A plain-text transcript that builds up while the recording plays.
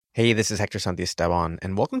Hey, this is Hector Santiesteban,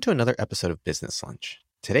 and welcome to another episode of Business Lunch.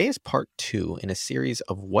 Today is part 2 in a series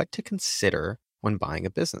of what to consider when buying a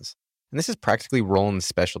business. And this is practically Roland's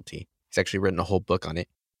specialty. He's actually written a whole book on it.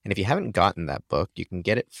 And if you haven't gotten that book, you can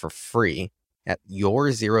get it for free at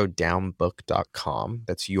yourzerodownbook.com.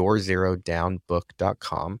 That's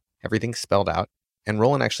yourzerodownbook.com. Everything's spelled out. And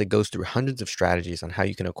Roland actually goes through hundreds of strategies on how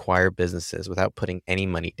you can acquire businesses without putting any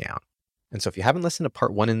money down. And so if you haven't listened to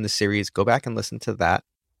part 1 in the series, go back and listen to that.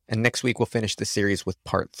 And next week, we'll finish the series with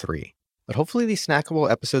part 3. But hopefully these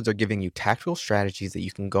snackable episodes are giving you tactical strategies that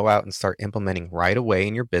you can go out and start implementing right away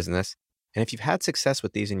in your business. And if you've had success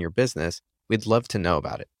with these in your business, we'd love to know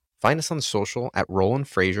about it. Find us on social at Roland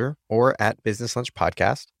Frazier or at Business Lunch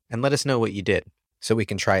Podcast and let us know what you did so we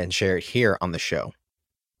can try and share it here on the show.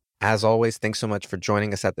 As always, thanks so much for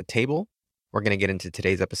joining us at the table. We're going to get into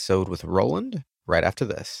today's episode with Roland right after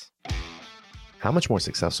this. How much more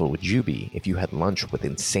successful would you be if you had lunch with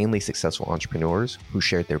insanely successful entrepreneurs who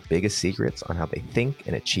shared their biggest secrets on how they think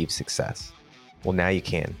and achieve success? Well, now you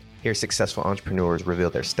can. Hear successful entrepreneurs reveal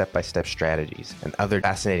their step-by-step strategies and other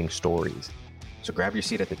fascinating stories. So grab your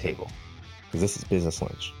seat at the table, because this is Business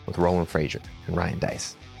Lunch with Roland Frazier and Ryan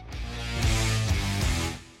Deiss.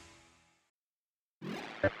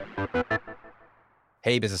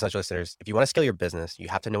 Hey, Business Lunch listeners. If you want to scale your business, you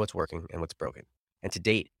have to know what's working and what's broken. And to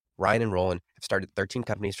date, Ryan and Roland have started 13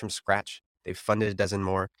 companies from scratch. They've funded a dozen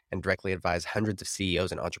more and directly advised hundreds of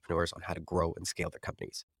CEOs and entrepreneurs on how to grow and scale their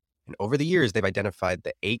companies. And over the years, they've identified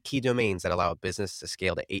the 8 key domains that allow a business to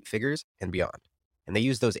scale to 8 figures and beyond. And they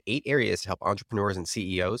use those 8 areas to help entrepreneurs and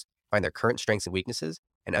CEOs find their current strengths and weaknesses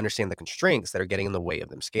and understand the constraints that are getting in the way of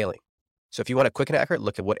them scaling. So if you want a quick and accurate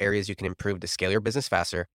look at what areas you can improve to scale your business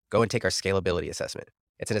faster, go and take our scalability assessment.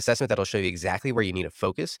 It's an assessment that'll show you exactly where you need to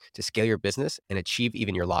focus to scale your business and achieve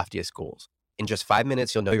even your loftiest goals. In just 5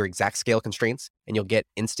 minutes, you'll know your exact scale constraints and you'll get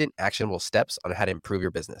instant actionable steps on how to improve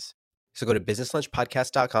your business. So go to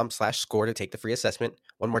businesslunchpodcast.com/score to take the free assessment.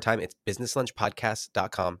 One more time, it's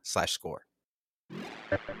businesslunchpodcast.com/score.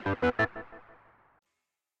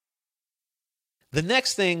 The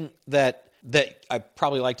next thing that I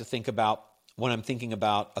probably like to think about when I'm thinking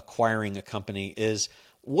about acquiring a company is,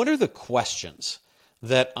 what are the questions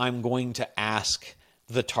that I'm going to ask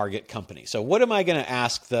the target company? So what am I going to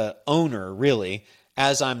ask the owner, really,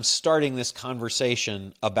 as I'm starting this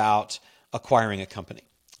conversation about acquiring a company?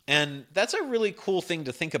 And that's a really cool thing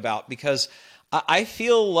to think about, because I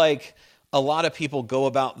feel like a lot of people go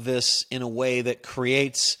about this in a way that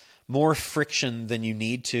creates more friction than you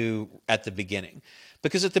need to at the beginning.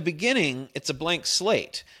 Because at the beginning, it's a blank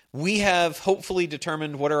slate. We have hopefully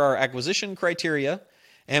determined what are our acquisition criteria,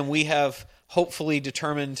 and we have hopefully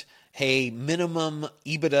determined a minimum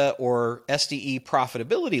EBITDA or SDE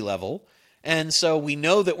profitability level. And so we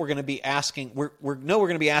know that we're going to be asking, we're going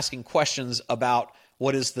to be asking questions about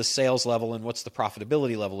what is the sales level and what's the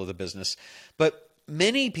profitability level of the business. But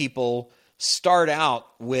many people start out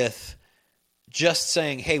with just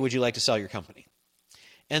saying, hey, would you like to sell your company?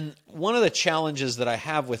 And one of the challenges that I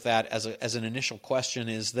have with that as an initial question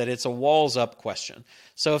is that it's a walls up question.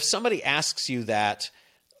 So if somebody asks you that,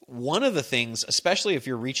 one of the things, especially if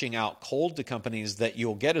you're reaching out cold to companies, that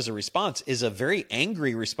you'll get as a response is a very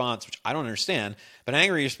angry response, which I don't understand, but an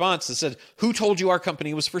angry response that says, who told you our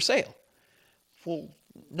company was for sale? Well,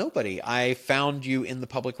 nobody. I found you in the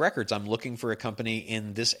public records. I'm looking for a company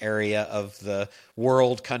in this area of the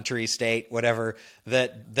world, country, state, whatever,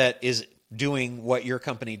 that is doing what your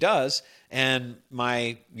company does, and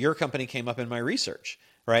your company came up in my research.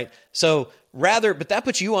 Right? So but that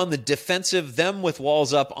puts you on the defensive, them with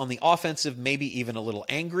walls up, on the offensive, maybe even a little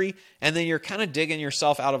angry, and then you're kind of digging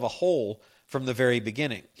yourself out of a hole from the very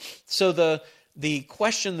beginning. So the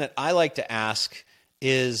question that I like to ask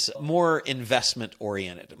is more investment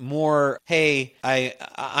oriented, more, hey,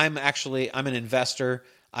 I'm an investor.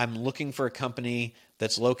 I'm looking for a company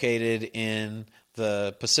that's located in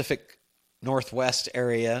the Pacific Northwest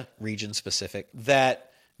area, region specific,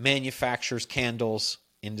 that manufactures candles,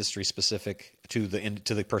 industry specific to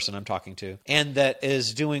the person I'm talking to, and that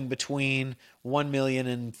is doing between 1 million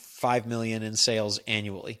and 5 million in sales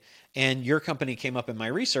annually. And your company came up in my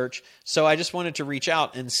research, so I just wanted to reach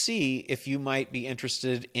out and see if you might be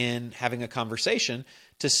interested in having a conversation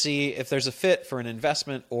to see if there's a fit for an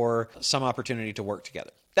investment or some opportunity to work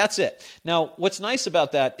together. That's it. Now, what's nice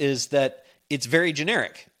about that is that it's very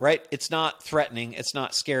generic, right? It's not threatening. It's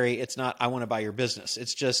not scary. It's not, I want to buy your business.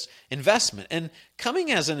 It's just investment. And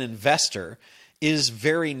coming as an investor is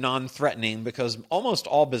very non-threatening, because almost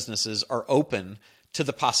all businesses are open to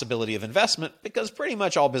the possibility of investment, because pretty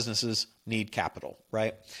much all businesses need capital,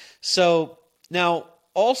 right? So now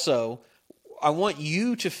also, I want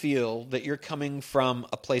you to feel that you're coming from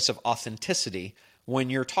a place of authenticity when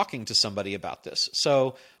you're talking to somebody about this.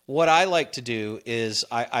 So what I like to do is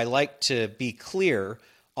I like to be clear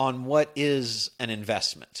on what is an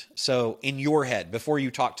investment. So in your head, before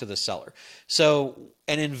you talk to the seller. So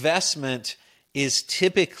an investment is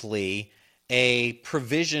typically a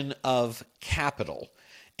provision of capital.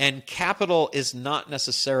 And capital is not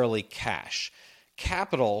necessarily cash.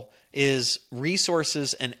 Capital is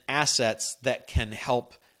resources and assets that can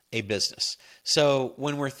help a business. So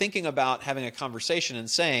when we're thinking about having a conversation and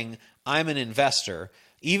saying, I'm an investor,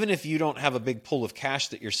 even if you don't have a big pool of cash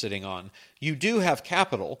that you're sitting on, you do have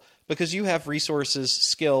capital because you have resources,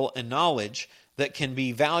 skill, and knowledge that can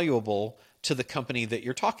be valuable to the company that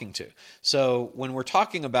you're talking to. So when we're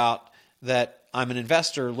talking about that I'm an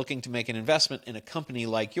investor looking to make an investment in a company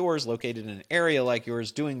like yours, located in an area like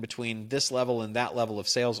yours, doing between this level and that level of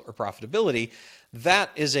sales or profitability,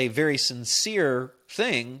 that is a very sincere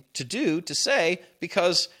thing to do, to say,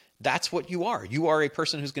 because that's what you are. You are a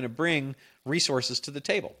person who's going to bring resources to the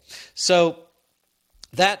table. So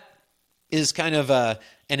that is kind of an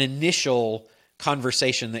initial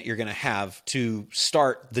conversation that you're going to have to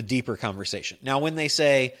start the deeper conversation. Now, when they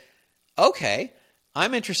say, okay,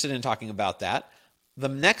 I'm interested in talking about that, the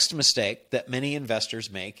next mistake that many investors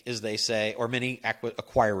make is they say, or many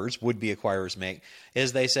acquirers, would-be acquirers make,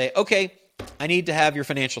 is they say, okay, I need to have your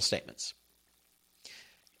financial statements.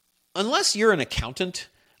 Unless you're an accountant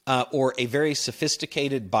or a very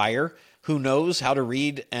sophisticated buyer who knows how to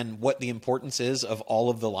read and what the importance is of all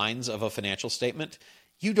of the lines of a financial statement,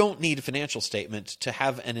 you don't need a financial statement to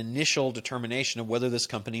have an initial determination of whether this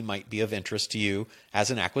company might be of interest to you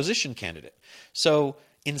as an acquisition candidate. So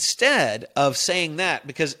instead of saying that,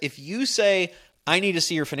 because if you say, I need to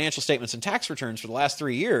see your financial statements and tax returns for the last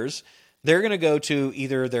 3 years, they're going to go to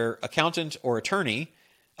either their accountant or attorney,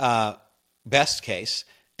 best case,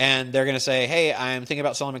 and they're going to say, hey, I'm thinking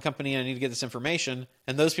about selling my company and I need to get this information.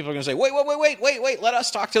 And those people are going to say, wait, let us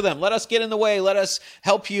talk to them. Let us get in the way. Let us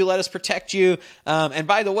help you. Let us protect you. And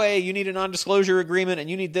by the way, you need a non-disclosure agreement and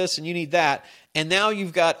you need this and you need that. And now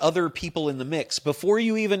you've got other people in the mix before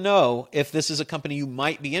you even know if this is a company you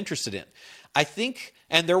might be interested in. I think,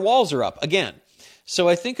 and their walls are up again. So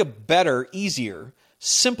I think a better, easier,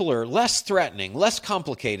 simpler, less threatening, less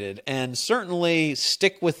complicated, and certainly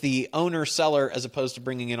stick with the owner-seller as opposed to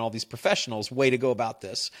bringing in all these professionals way to go about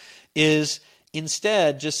this is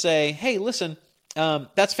instead just say, hey, listen,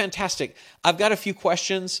 that's fantastic. I've got a few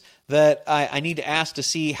questions that I need to ask to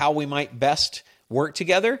see how we might best work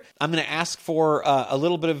together. I'm going to ask for a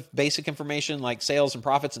little bit of basic information like sales and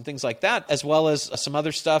profits and things like that, as well as some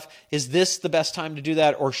other stuff. Is this the best time to do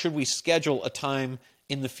that, or should we schedule a time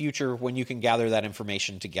in the future when you can gather that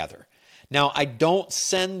information together? Now, I don't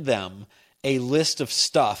send them a list of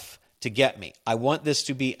stuff to get me. I want this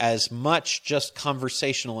to be as much just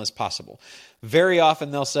conversational as possible. Very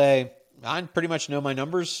often they'll say, I pretty much know my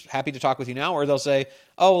numbers, happy to talk with you now. Or they'll say,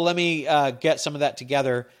 oh, let me get some of that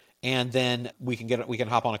together and then we can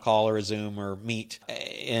hop on a call or a Zoom or meet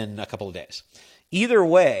in a couple of days. Either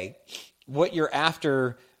way, what you're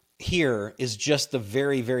after here is just the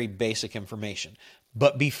very, very basic information.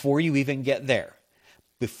 But before you even get there,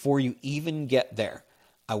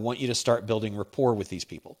 I want you to start building rapport with these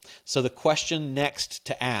people. So the question next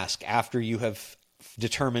to ask after you have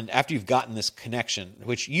determined, after you've gotten this connection,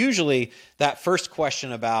 which usually that first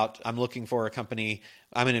question about, I'm looking for a company,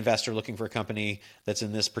 I'm an investor looking for a company that's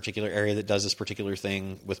in this particular area that does this particular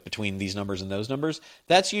thing with between these numbers and those numbers,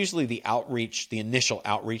 that's usually the outreach, the initial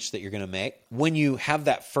outreach that you're going to make. When you have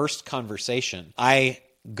that first conversation, I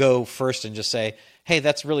go first and just say, hey,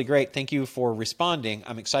 that's really great. Thank you for responding.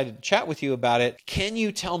 I'm excited to chat with you about it. Can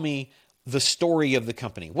you tell me the story of the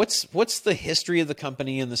company? What's the history of the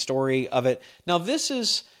company and the story of it? Now, this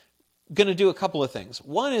is going to do a couple of things.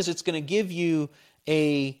 One is it's going to give you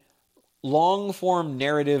a long-form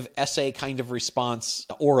narrative essay kind of response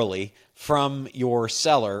orally from your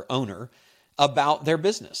seller, owner, about their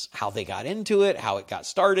business, how they got into it, how it got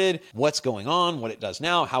started, what's going on, what it does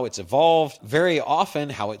now, how it's evolved, very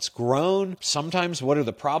often how it's grown, sometimes what are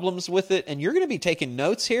the problems with it. And you're going to be taking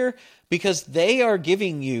notes here because they are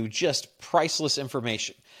giving you just priceless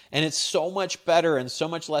information. And it's so much better and so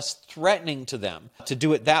much less threatening to them to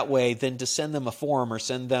do it that way than to send them a form or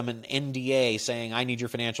send them an NDA saying, I need your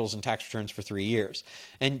financials and tax returns for 3 years.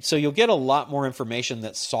 And so you'll get a lot more information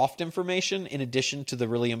that's soft information in addition to the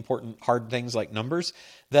really important hard things like numbers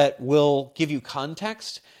that will give you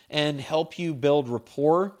context and help you build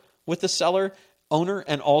rapport with the seller, owner,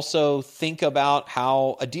 and also think about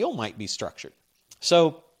how a deal might be structured.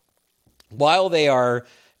 So while they are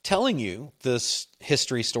telling you this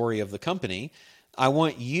history story of the company. I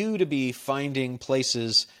want you to be finding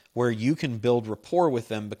places where you can build rapport with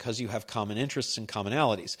them because you have common interests and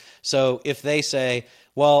commonalities. So if they say,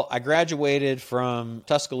 well, I graduated from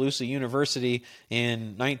Tuscaloosa University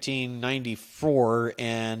in 1994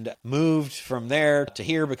 and moved from there to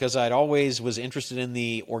here because I'd always was interested in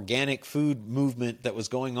the organic food movement that was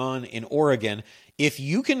going on in Oregon. If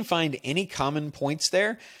you can find any common points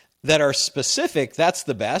there that are specific, that's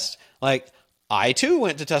the best. Like, I too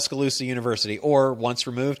went to Tuscaloosa University, or once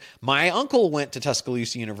removed, my uncle went to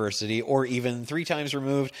Tuscaloosa University, or even 3 times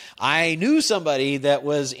removed, I knew somebody that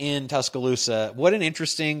was in Tuscaloosa. What an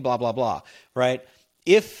interesting blah, blah, blah, right?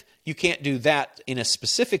 If you can't do that in a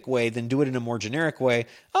specific way, then do it in a more generic way.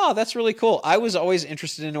 Oh, that's really cool. I was always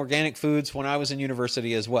interested in organic foods when I was in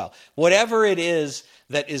university as well. Whatever it is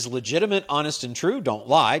that is legitimate, honest, and true, don't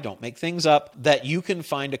lie, don't make things up, that you can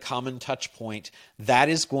find a common touch point, that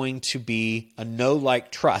is going to be a know,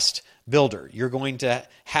 like, trust builder. You're going to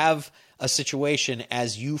have a situation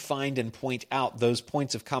as you find and point out those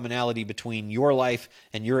points of commonality between your life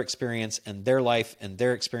and your experience and their life and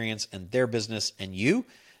their experience and their business and you.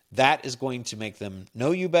 That is going to make them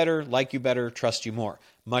know you better, like you better, trust you more,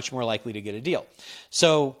 much more likely to get a deal.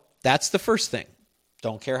 So that's the first thing.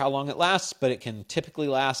 Don't care how long it lasts, but it can typically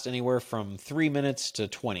last anywhere from 3 minutes to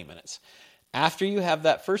 20 minutes. After you have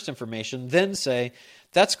that first information, then say,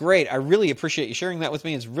 that's great. I really appreciate you sharing that with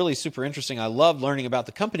me. It's really super interesting. I love learning about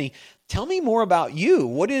the company. Tell me more about you.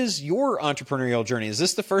 What is your entrepreneurial journey? Is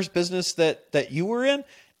this the first business that you were in?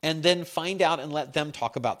 And then find out and let them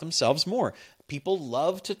talk about themselves more. People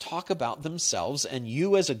love to talk about themselves, and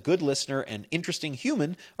you as a good listener and interesting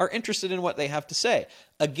human are interested in what they have to say.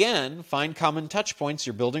 Again, find common touch points.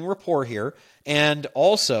 You're building rapport here. And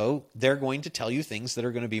also, they're going to tell you things that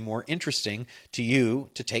are going to be more interesting to you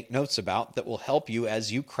to take notes about that will help you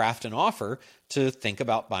as you craft an offer to think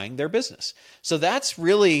about buying their business. So that's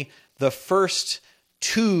really the first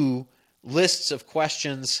 2 lists of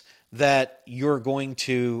questions that you're going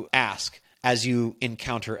to ask as you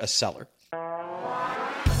encounter a seller.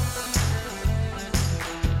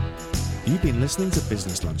 You've been listening to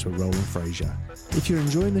Business Lunch with Roland Frasier. If you're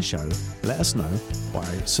enjoying the show, let us know by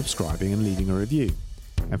subscribing and leaving a review.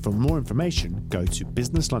 And for more information, go to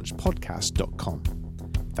businesslunchpodcast.com.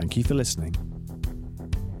 Thank you for listening.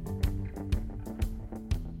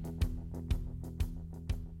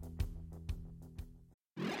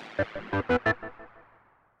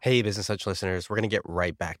 Hey, Business Lunch listeners, we're going to get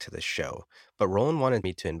right back to the show. But Roland wanted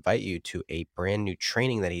me to invite you to a brand new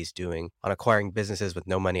training that he's doing on acquiring businesses with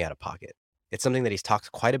no money out of pocket. It's something that he's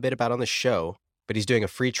talked quite a bit about on the show, but he's doing a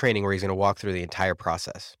free training where he's going to walk through the entire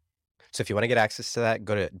process. So if you want to get access to that,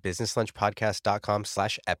 go to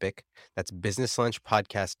businesslunchpodcast.com/epic. That's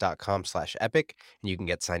businesslunchpodcast.com/epic, and you can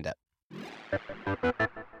get signed up.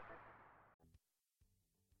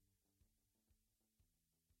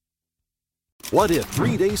 What if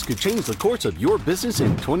 3 days could change the course of your business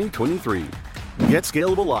in 2023? Get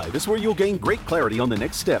Scalable Live is where you'll gain great clarity on the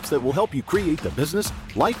next steps that will help you create the business,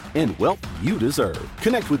 life, and wealth you deserve.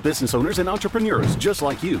 Connect with business owners and entrepreneurs just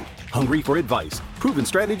like you, hungry for advice, proven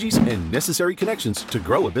strategies, and necessary connections to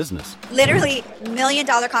grow a business. Literally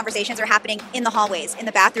million-dollar conversations are happening in the hallways, in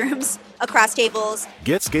the bathrooms, across tables.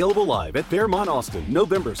 Get Scalable Live at Fairmont Austin,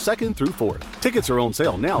 November 2nd through 4th. Tickets are on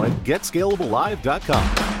sale now at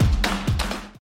getscalablelive.com.